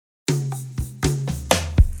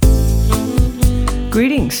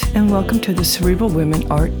Greetings and welcome to the Cerebral Women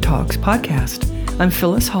Art Talks podcast. I'm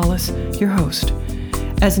Phyllis Hollis, your host.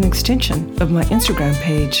 As an extension of my Instagram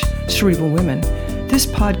page, Cerebral Women, this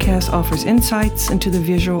podcast offers insights into the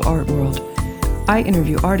visual art world. I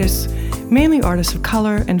interview artists, mainly artists of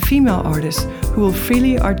color and female artists who will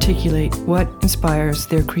freely articulate what inspires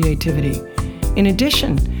their creativity. In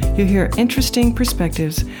addition, you'll hear interesting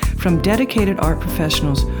perspectives from dedicated art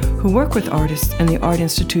professionals who work with artists and the art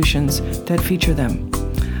institutions that feature them.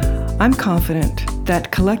 I'm confident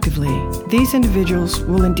that collectively, these individuals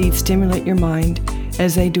will indeed stimulate your mind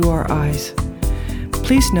as they do our eyes.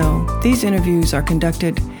 Please know these interviews are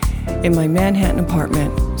conducted in my Manhattan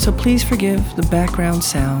apartment, so please forgive the background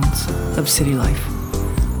sounds of city life.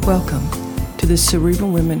 Welcome to the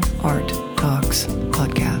Cerebral Women Art Talks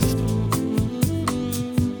podcast.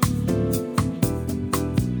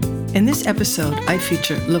 In this episode, I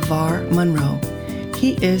feature LeVar Munro.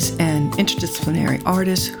 He is an interdisciplinary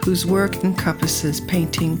artist whose work encompasses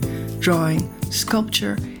painting, drawing,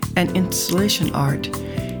 sculpture, and installation art,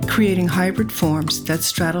 creating hybrid forms that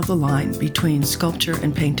straddle the line between sculpture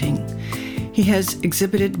and painting. He has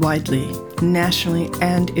exhibited widely, nationally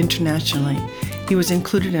and internationally. He was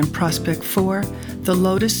included in Prospect 4, The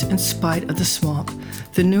Lotus in Spite of the Swamp,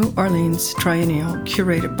 the New Orleans Triennial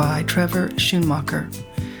curated by Trevor Schoonmaker.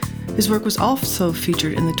 His work was also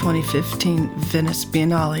featured in the 2015 Venice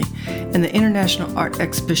Biennale and the International Art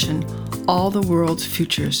Exhibition All the World's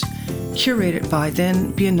Futures, curated by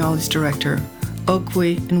then Biennale's director,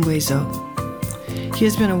 Ogwe Nwezo. He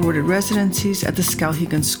has been awarded residencies at the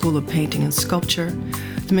Skowhegan School of Painting and Sculpture,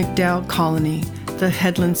 the MacDowell Colony, the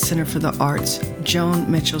Headland Center for the Arts, Joan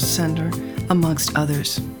Mitchell Center, amongst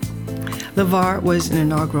others. LeVar was an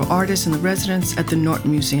inaugural artist in the residence at the Norton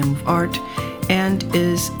Museum of Art and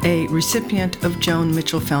is a recipient of Joan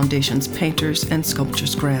Mitchell Foundation's Painters and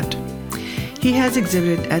Sculptors Grant. He has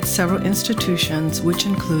exhibited at several institutions, which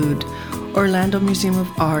include Orlando Museum of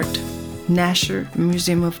Art, Nasher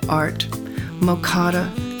Museum of Art,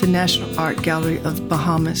 MoCADA, the National Art Gallery of the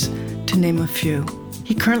Bahamas, to name a few.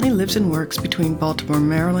 He currently lives and works between Baltimore,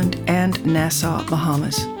 Maryland, and Nassau,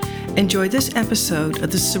 Bahamas. Enjoy this episode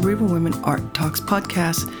of the Cerebral Women Art Talks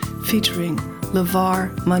podcast featuring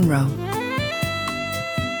LeVar Munro.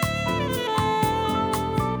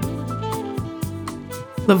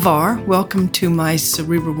 LeVar, welcome to my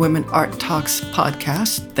Cerebral Women Art Talks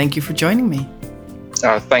podcast. Thank you for joining me.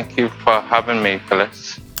 Thank you for having me,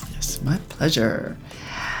 Phyllis. Yes, my pleasure.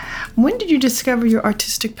 When did you discover your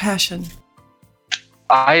artistic passion?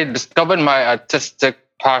 I discovered my artistic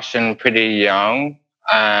passion pretty young,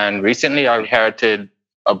 and recently I inherited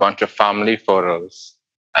a bunch of family photos,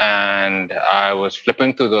 and I was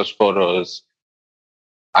flipping through those photos,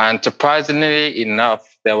 and surprisingly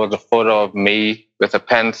enough, there was a photo of me with a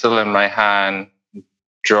pencil in my hand,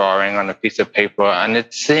 drawing on a piece of paper, and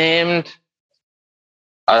it seemed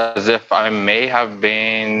as if I may have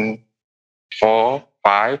been 4,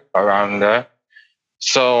 5, around there.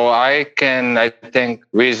 So I think,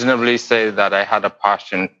 reasonably say that I had a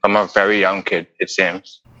passion from a very young kid, it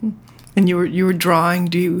seems. And you were drawing.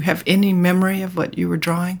 Do you have any memory of what you were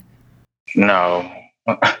drawing? No.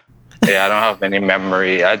 Yeah, I don't have any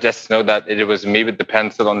memory. I just know that it was me with the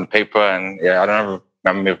pencil on the paper, and I don't have a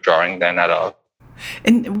memory of drawing then at all.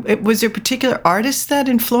 And was there a particular artist that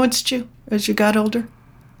influenced you as you got older?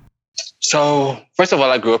 So, first of all,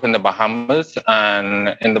 I grew up in the Bahamas,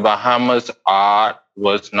 and in the Bahamas, art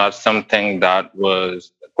was not something that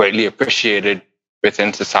was greatly appreciated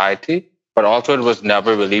within society, but also it was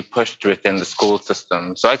never really pushed within the school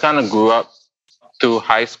system. So I kind of grew up through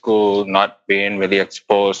high school not being really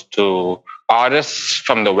exposed to artists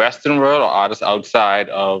from the Western world or artists outside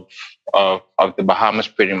of the Bahamas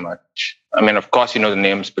pretty much. I mean, of course, you know the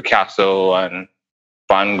names Picasso and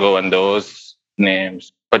Van Gogh and those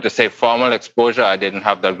names. But to say formal exposure, I didn't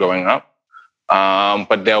have that growing up.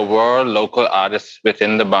 But there were local artists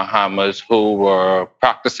within the Bahamas who were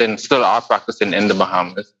practicing, still are practicing in the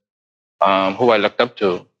Bahamas, who I looked up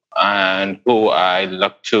to and who I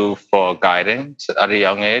looked to for guidance at a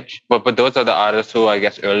young age. But those are the artists who I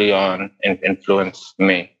guess early on influenced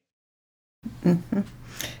me. Mm-hmm.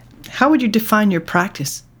 How would you define your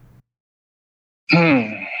practice?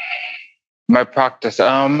 My practice,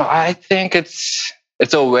 I think it's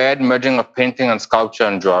a weird merging of painting and sculpture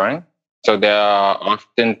and drawing. So there are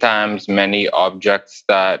oftentimes many objects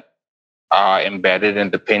that are embedded in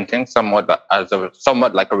the painting, somewhat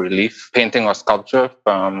like a relief painting or sculpture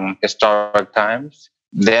from historic times.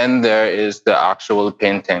 Then there is the actual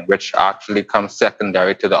painting, which actually comes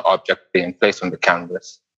secondary to the object being placed on the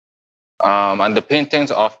canvas. And the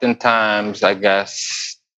paintings oftentimes, I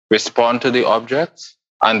guess, respond to the objects,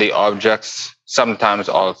 and the objects sometimes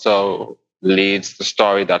also leads the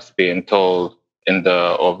story that's being told in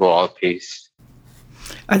the overall piece.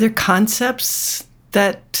 Are there concepts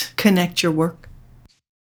that connect your work?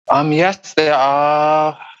 Yes, there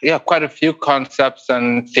are. Yeah, quite a few concepts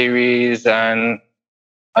and theories and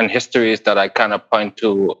histories that I kind of point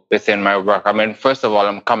to within my work. I mean, first of all,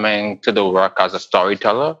 I'm coming to the work as a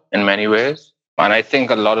storyteller in many ways. And I think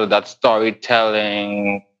a lot of that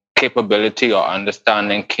storytelling capability or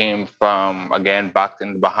understanding came from, again, back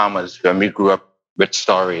in the Bahamas when we grew up with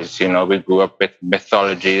stories. You know, we grew up with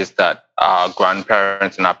mythologies that our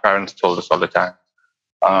grandparents and our parents told us all the time.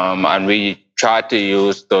 And we tried to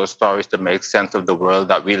use those stories to make sense of the world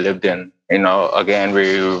that we lived in. You know, again,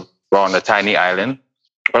 we were on a tiny island,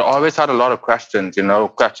 but always had a lot of questions, you know,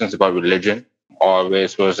 questions about religion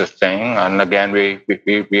always was a thing. And again,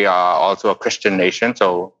 we are also a Christian nation,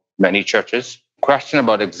 so many churches. Question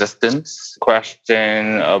about existence,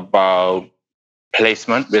 question about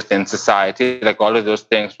placement within society, like all of those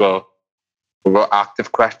things were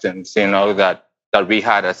active questions, you know, that we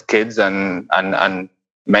had as kids, and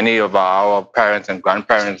many of our parents and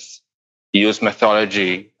grandparents use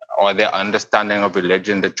mythology or their understanding of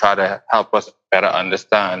religion to try to help us better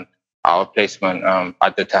understand our placement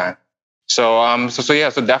at the time. So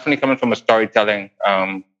definitely coming from a storytelling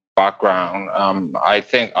background, I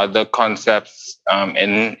think other concepts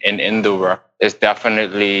in the work is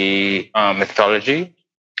definitely mythology.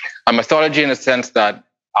 Mythology in the sense that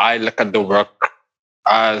I look at the work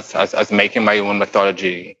as making my own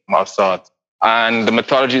mythology of sorts. And the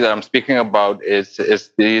mythology that I'm speaking about is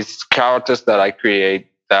these characters that I create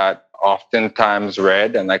that oftentimes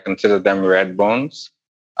red, and I consider them red bones,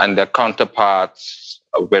 and their counterparts,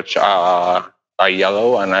 which are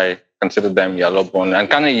yellow, and I consider them yellow bone, and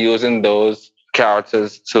kind of using those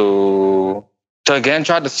characters to again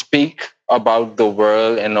try to speak about the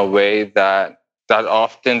world in a way that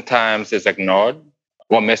oftentimes is ignored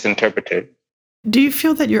or misinterpreted. Do you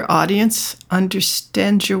feel that your audience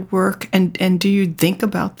understands your work, and do you think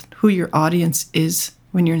about who your audience is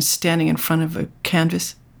when you're standing in front of a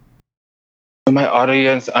canvas? My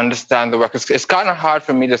audience understand the work. It's kind of hard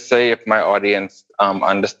for me to say if my audience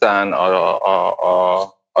understand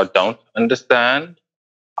or don't understand.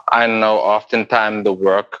 I know oftentimes the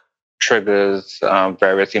work triggers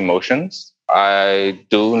various emotions. I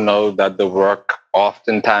do know that the work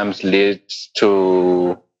oftentimes leads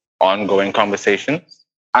to ongoing conversations.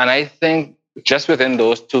 And I think just within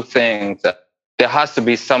those two things, there has to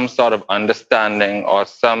be some sort of understanding or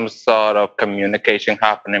some sort of communication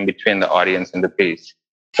happening between the audience and the piece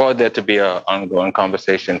for there to be an ongoing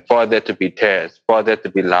conversation, for there to be tears, for there to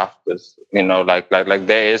be laughter. You know, like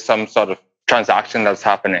there is some sort of transaction that's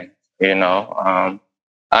happening, you know.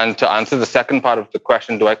 And to answer the second part of the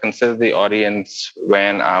question, do I consider the audience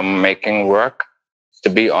when I'm making work? To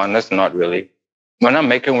be honest, not really. When I'm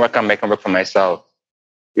making work for myself.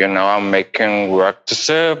 You know, I'm making work to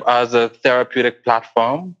serve as a therapeutic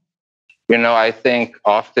platform. You know, I think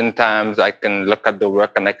oftentimes I can look at the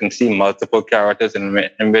work and I can see multiple characters, and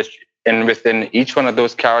within each one of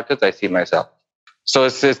those characters, I see myself. So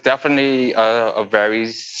it's definitely a very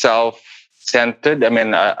self-centered. I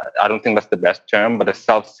mean, I don't think that's the best term, but a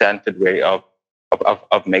self-centered way of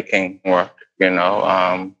making work. You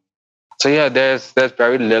know, so yeah, there's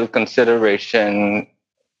very little consideration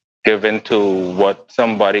given to what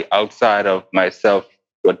somebody outside of myself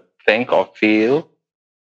would think or feel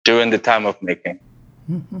during the time of making,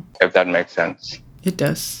 if that makes sense. It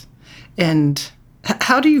does. And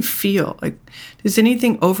how do you feel? Like, does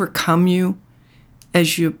anything overcome you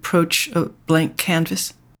as you approach a blank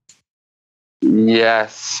canvas?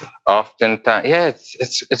 Yes, oftentimes. Yeah,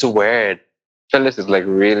 it's weird. Phyllis is like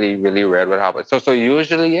really, really weird what happens. So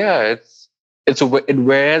usually, yeah, it's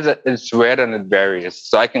weird and it varies.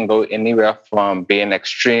 So I can go anywhere from being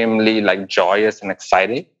extremely like joyous and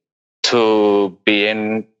excited to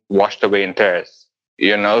being washed away in tears.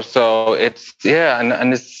 You know, so it's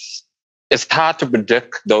and it's hard to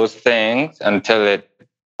predict those things until it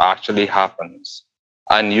actually happens.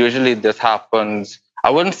 And usually this happens,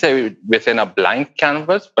 I wouldn't say within a blank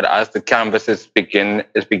canvas, but as the canvas is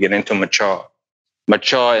beginning to mature.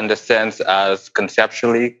 Mature in the sense as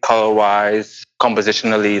conceptually, color-wise,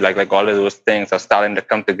 compositionally, like all of those things are starting to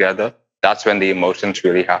come together. That's when the emotions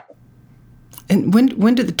really happen. And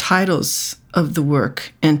when do the titles of the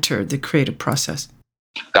work enter the creative process?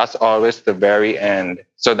 That's always the very end.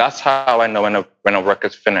 So that's how I know when a work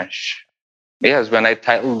is finished. Yes, when I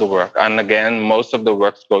title the work. And again, most of the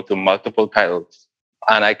works go through multiple titles.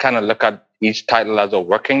 And I kind of look at each title as a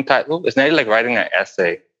working title. It's nearly like writing an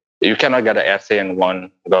essay. You cannot get an essay in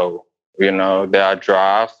one go. There are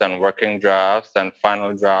drafts and working drafts and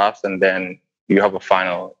final drafts, and then you have a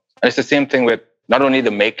final. And it's the same thing with not only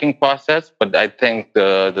the making process, but I think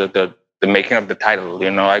the making of the title.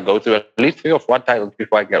 I go through at least 3 or 4 titles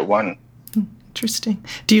before I get one. Interesting.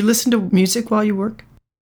 Do you listen to music while you work?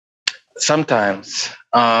 Sometimes.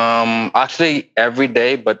 Actually, every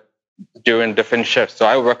day, but during different shifts. So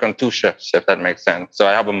I work on 2 shifts, if that makes sense. So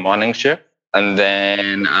I have a morning shift, and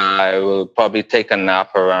then I will probably take a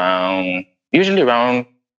nap usually around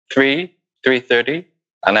 3:30,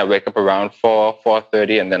 and I wake up around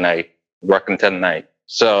 4:30, and then I work until night.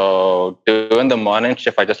 So during the morning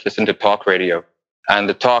shift, I just listen to talk radio, and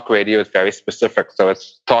the talk radio is very specific. So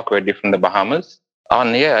it's talk radio from the Bahamas.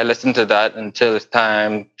 And yeah, I listen to that until it's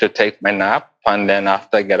time to take my nap, and then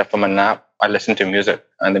after I get up from a nap, I listen to music,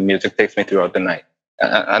 and the music takes me throughout the night.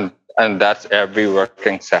 And that's every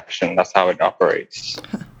working session. That's how it operates.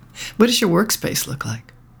 What does your workspace look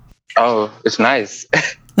like? Oh, it's nice.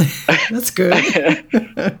 That's good.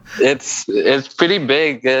 It's pretty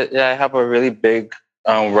big. I have a really big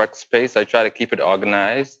workspace. I try to keep it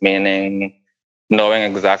organized, meaning knowing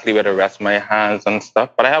exactly where to rest my hands and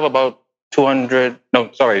stuff. But I have about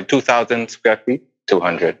 2,000 square feet.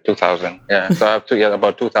 2,000. Yeah. So I have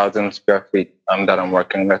about 2,000 square feet that I'm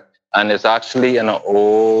working with. And it's actually in an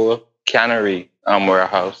old cannery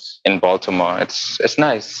warehouse in Baltimore. It's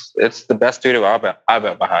nice. It's the best studio I've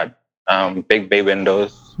ever had. Big bay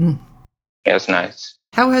windows. Yeah, it's nice.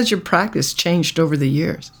 How has your practice changed over the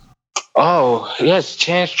years? Oh, yeah, it's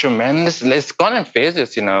changed tremendously. It's gone in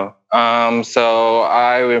phases, So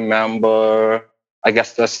I remember, I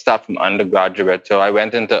guess let's start from undergraduate. So I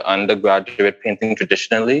went into undergraduate painting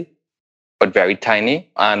traditionally, but very tiny.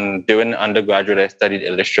 And during undergraduate, I studied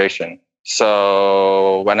illustration.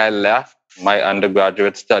 So when I left my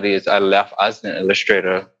undergraduate studies, I left as an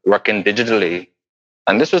illustrator working digitally.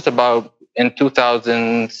 And this was about in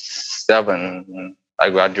 2007, I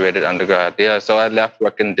graduated undergrad. Yeah, so I left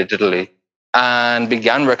working digitally and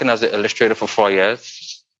began working as an illustrator for 4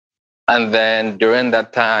 years. And then during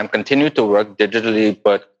that time, continued to work digitally,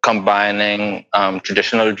 but combining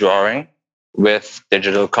traditional drawing with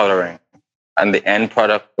digital coloring. And the end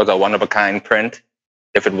product was a one-of-a-kind print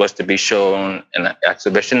if it was to be shown in an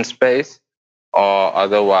exhibition space, or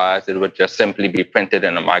otherwise it would just simply be printed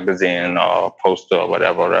in a magazine or poster or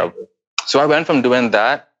whatever. So I went from doing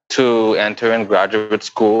that to entering graduate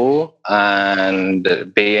school and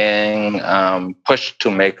being pushed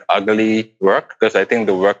to make ugly work, because I think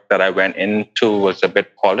the work that I went into was a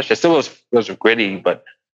bit polished. It still was gritty, but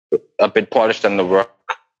a bit polished than the work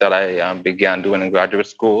that I began doing in graduate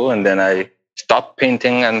school. And then I stopped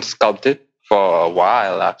painting and sculpted for a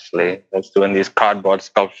while, actually. I was doing these cardboard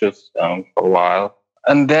sculptures for a while.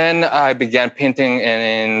 And then I began painting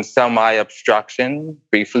in semi-abstraction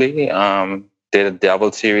briefly. Did a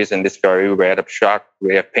double series in this very weird abstract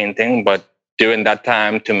way of painting. But during that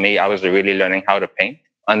time, to me, I was really learning how to paint.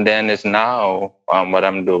 And then it's now what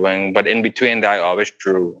I'm doing. But in between that, I always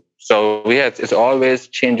drew. So yeah, it's always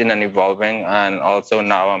changing and evolving. And also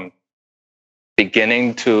now I'm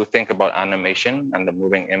beginning to think about animation and the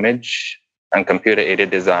moving image and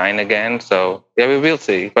computer-aided design again. So yeah, we will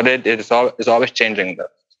see. But it's always changing though.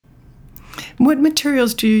 What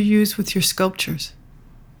materials do you use with your sculptures?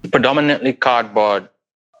 Predominantly cardboard.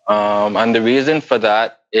 And the reason for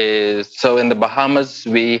that is, so in the Bahamas,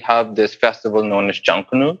 we have this festival known as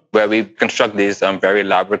Junkanoo, where we construct these very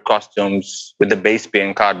elaborate costumes with the base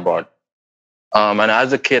being cardboard. And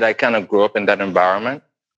as a kid, I kind of grew up in that environment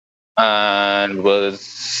and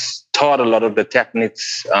was taught a lot of the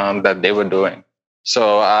techniques that they were doing.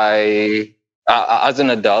 So as an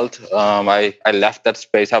adult, I left that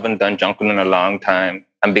space, haven't done Junkanoo in a long time,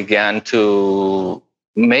 and began to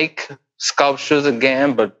make sculptures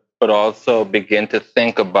again, but also begin to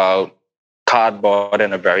think about cardboard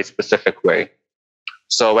in a very specific way.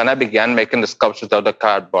 So when I began making the sculptures out of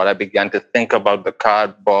cardboard, I began to think about the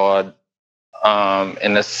cardboard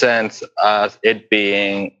in a sense as it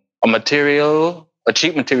being a material, a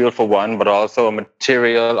cheap material for one, but also a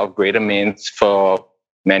material of greater means for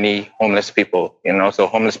many homeless people. So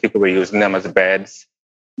homeless people were using them as beds,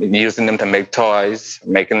 using them to make toys,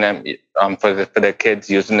 making them for their kids,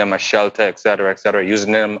 using them as shelter, et cetera,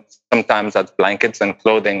 using them sometimes as blankets and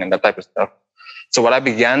clothing and that type of stuff. So what I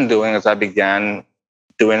began doing is I began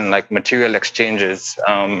doing like material exchanges.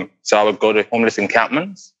 So I would go to homeless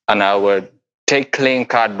encampments and I would take clean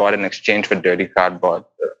cardboard in exchange for dirty cardboard.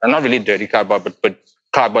 Not really dirty cardboard, but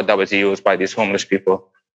cardboard that was used by these homeless people.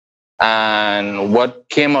 And what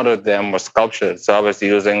came out of them was sculptures. So I was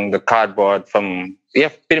using the cardboard from,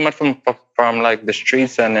 pretty much from like the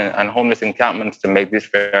streets and homeless encampments to make these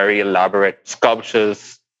very elaborate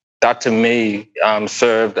sculptures that to me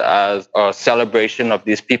served as a celebration of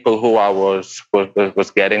these people who I was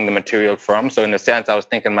getting the material from. So in a sense, I was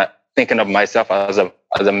thinking of myself as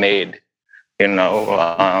a maid. You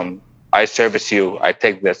know, I service you. I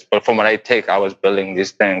take this, but from what I take, I was building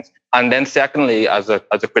these things. And then secondly, as a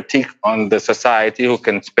critique on the society who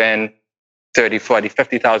can spend $30, $40,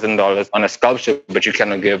 $50,000 on a sculpture, but you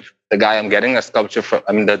cannot give the guy I'm getting a sculpture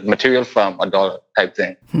from, the material from, $1 type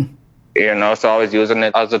thing. You know, so I was using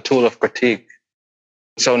it as a tool of critique.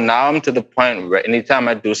 So now I'm to the point where anytime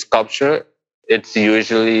I do sculpture, it's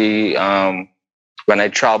usually when I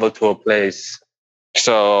travel to a place.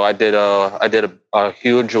 So I did a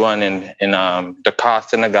huge one in Dakar,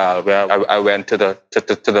 Senegal, where I went to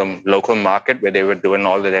the local market where they were doing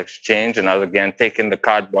all the exchange, and I was again taking the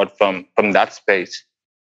cardboard from that space,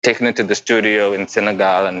 taking it to the studio in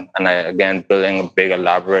Senegal, and I again building a big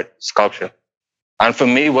elaborate sculpture. And for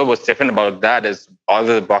me, what was different about that is all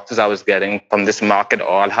the boxes I was getting from this market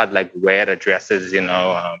all had like weird addresses, you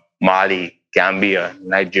know, Mali, Gambia,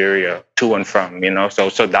 Nigeria, to and from, you know, so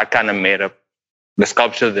that kind of made up the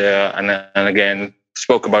sculpture there, and again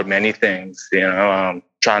spoke about many things, you know,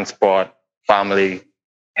 transport, family,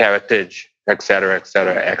 heritage, etc.,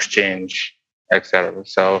 exchange, etc.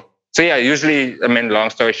 So yeah, usually,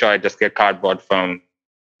 long story short, I just get cardboard from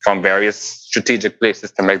various strategic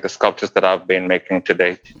places to make the sculptures that I've been making to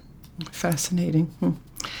date. Fascinating.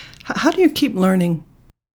 How do you keep learning?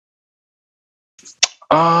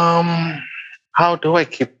 How do I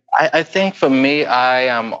keep? I think for me,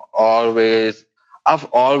 I've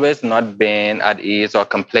always not been at ease or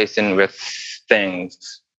complacent with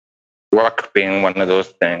things. Work being one of those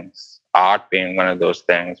things, art being one of those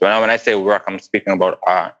things. When I say work, I'm speaking about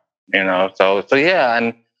art, you know. So yeah,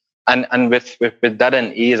 and with that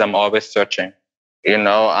and ease, I'm always searching, you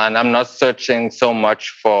know, and I'm not searching so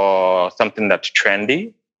much for something that's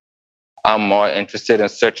trendy. I'm more interested in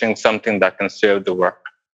searching something that can serve the work.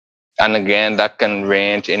 And again, that can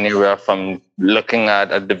range anywhere from looking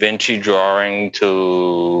at a Da Vinci drawing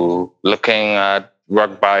to looking at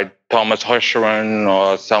work by Thomas Husserl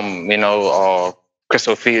or some, you know, or Chris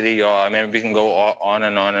O'Feely, or we can go on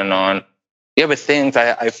and on and on. Yeah, but things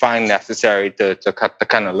I find necessary to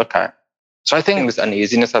kind of look at. So I think this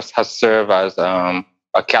uneasiness has served as a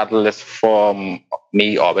catalyst for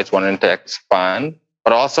me always wanting to expand,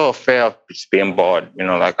 but also a fear of just being bored. You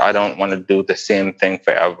know, like I don't want to do the same thing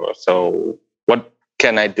forever. So what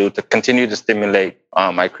can I do to continue to stimulate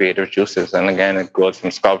my creative juices? And again, it goes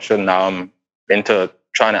from sculpture. Now I'm into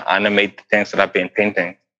trying to animate the things that I've been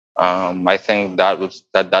painting. I think that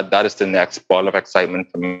is the next ball of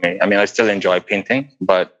excitement for me. I still enjoy painting,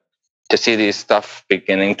 but to see these stuff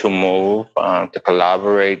beginning to move, to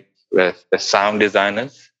collaborate with the sound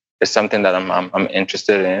designers is something that I'm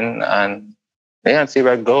interested in, and see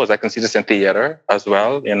where it goes. I can see this in theater as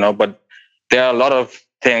well, you know, but there are a lot of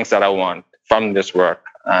things that I want from this work,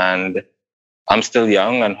 and I'm still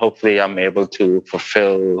young, and hopefully I'm able to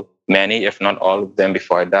fulfill many, if not all of them,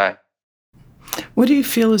 before I die. What do you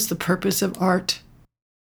feel is the purpose of art?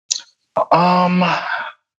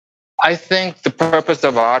 I think the purpose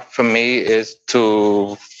of art for me is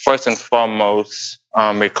to first and foremost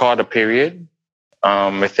record a period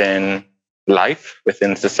within life,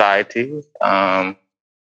 within society. I'm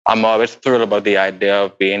always thrilled about the idea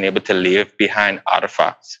of being able to leave behind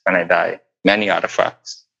artifacts when I die, many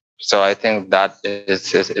artifacts. So I think that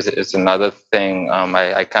is another thing.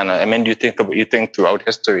 You think throughout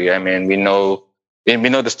history. We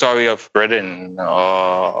know the story of Britain or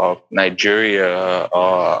of Nigeria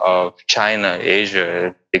or of China,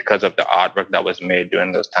 Asia, because of the artwork that was made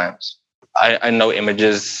during those times. I know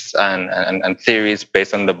images and theories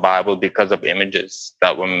based on the Bible because of images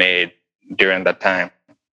that were made during that time.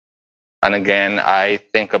 And again, I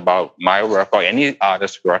think about my work or any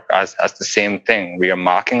artist's work as the same thing. We are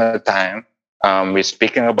marking a time. We're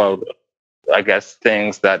speaking about, I guess,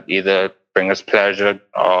 things that either bring us pleasure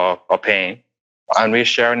or pain. And we're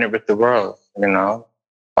sharing it with the world, you know?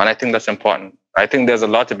 And I think that's important. I think there's a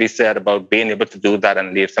lot to be said about being able to do that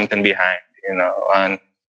and leave something behind, you know?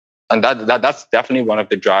 And that's definitely one of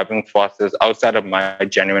the driving forces outside of my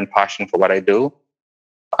genuine passion for what I do.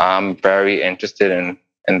 I'm very interested in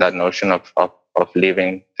that notion of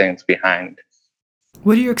leaving things behind.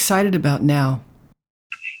 What are you excited about now?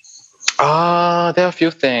 There are a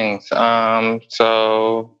few things.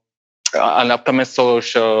 So an upcoming solo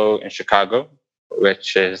show in Chicago,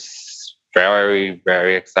 which is very,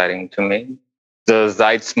 very exciting to me. the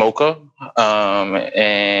Zeit Smoker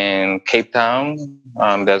in Cape Town.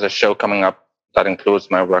 There's a show coming up that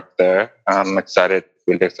includes my work there. I'm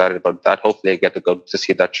really excited about that. Hopefully I get to go to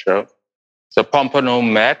see that show. So Pompano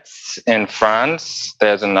Metz in France,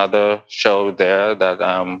 there's another show there that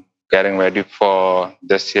I'm getting ready for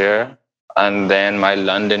this year. And then my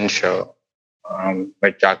London show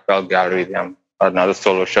with Jack Bell Gallery, another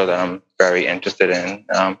solo show that I'm very interested in,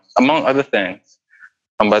 among other things.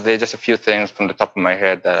 But there's just a few things from the top of my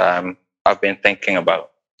head that I've been thinking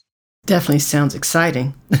about. Definitely sounds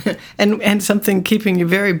exciting, and something keeping you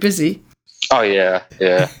very busy. Oh yeah.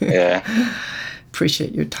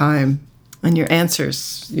 Appreciate your time and your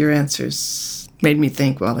answers. Your answers made me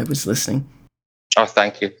think while I was listening. Oh,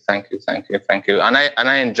 thank you. And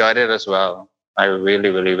I enjoyed it as well. I really,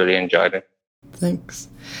 really, really enjoyed it. Thanks.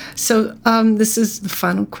 So this is the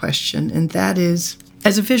final question, and that is,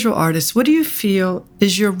 as a visual artist, what do you feel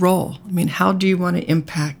is your role? I mean, how do you want to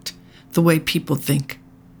impact the way people think?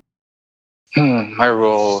 My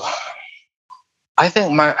role. I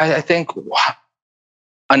think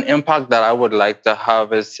an impact that I would like to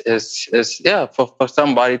have is for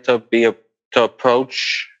somebody to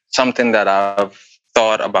approach something that I've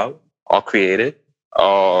thought about or created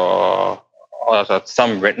or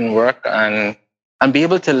some written work and be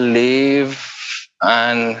able to leave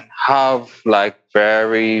and have like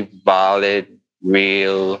very valid,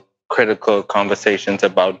 real, critical conversations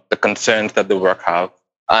about the concerns that the work have.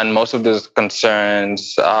 And most of those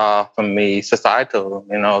concerns are, for me, societal,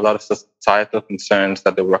 a lot of societal concerns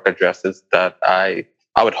that the work addresses that I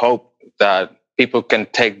would hope that people can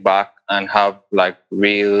take back and have like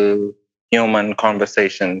real human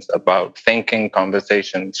conversations about thinking,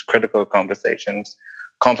 conversations, critical conversations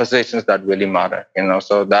that really matter,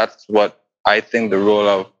 So that's what I think the role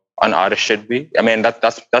of an artist should be. I mean,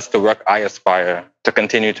 that's the work I aspire to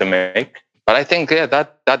continue to make. But I think,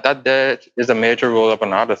 that is a major role of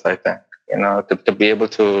an artist, I think, to be able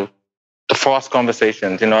to force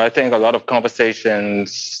conversations. I think a lot of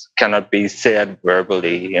conversations cannot be said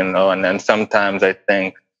verbally, and then sometimes I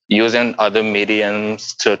think using other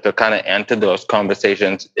mediums to kind of enter those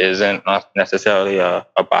conversations isn't necessarily a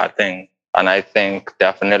bad thing. And I think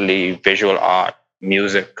definitely visual art,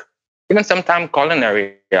 music, even sometimes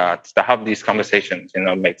culinary arts to have these conversations,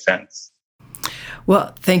 make sense.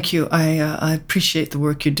 Well, thank you. I appreciate the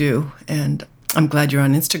work you do, and I'm glad you're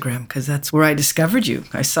on Instagram because that's where I discovered you.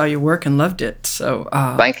 I saw your work and loved it. So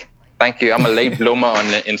thank you. I'm a late bloomer on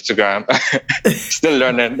Instagram. Still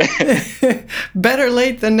learning. Better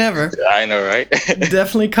late than never. I know, right?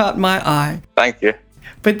 Definitely caught my eye. Thank you.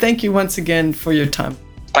 But thank you once again for your time.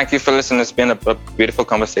 Thank you for listening. It's been a beautiful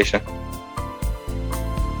conversation.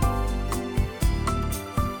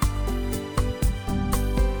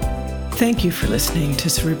 Thank you for listening to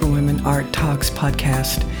Cerebral Women Art Talks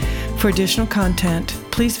podcast. For additional content,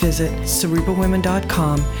 please visit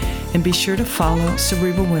cerebralwomen.com and be sure to follow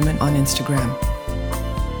Cerebral Women on Instagram.